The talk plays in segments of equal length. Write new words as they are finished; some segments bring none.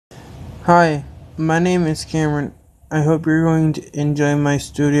Hi, my name is Cameron. I hope you're going to enjoy my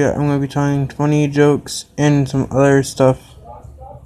studio. I'm going to be telling funny jokes and some other stuff.